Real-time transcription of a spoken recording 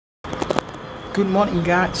Good morning,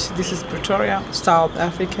 guys. This is Pretoria, South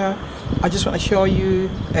Africa. I just want to show you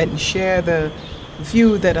and share the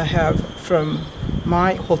view that I have from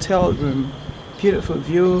my hotel room. Beautiful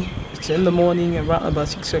view. It's in the morning around about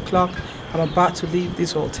 6 o'clock. I'm about to leave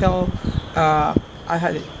this hotel. I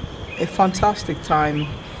had a fantastic time.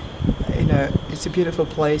 It's a beautiful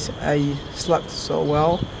place. I slept so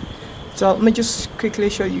well. So let me just quickly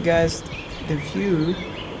show you guys the view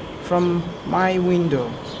from my window,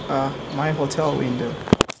 my hotel window.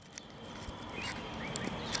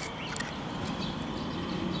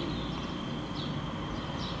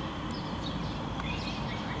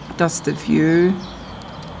 That's the view.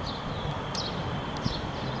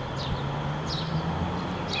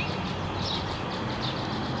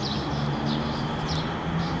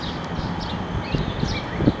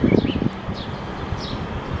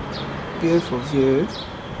 Beautiful view.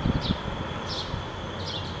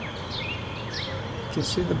 You can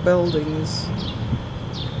see the buildings.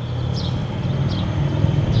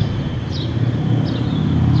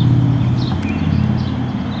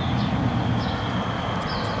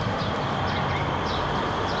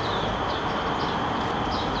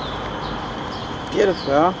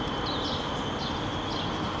 Beautiful.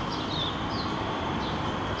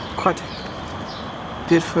 Quite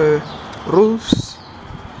beautiful roofs.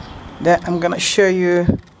 That I'm gonna show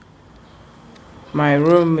you. My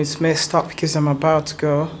room is messed up because I'm about to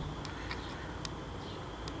go.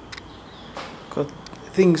 Got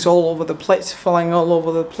things all over the place, falling all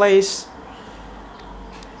over the place.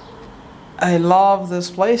 I love this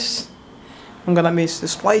place. I'm gonna miss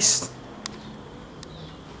this place.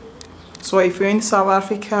 So if you're in South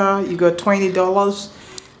Africa, you got $20,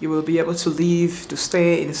 you will be able to leave to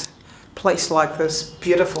stay in a place like this,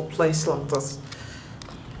 beautiful place like this.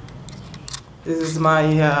 This is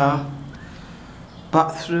my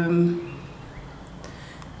bathroom.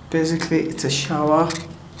 Basically, it's a shower.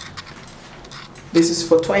 This is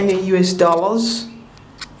for $20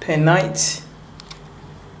 per night.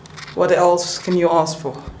 What else can you ask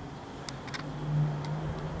for?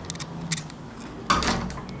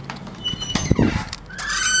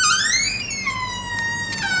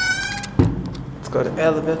 It's got an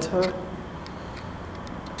elevator.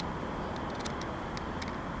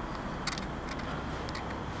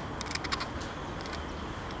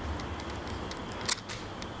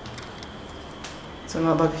 It's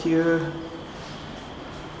another view.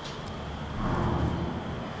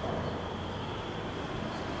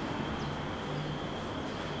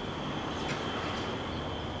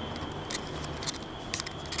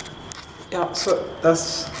 Yeah, so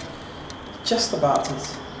that's just about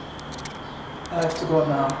it. I have to go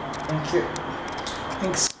now. Thank you.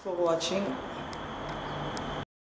 Thanks for watching.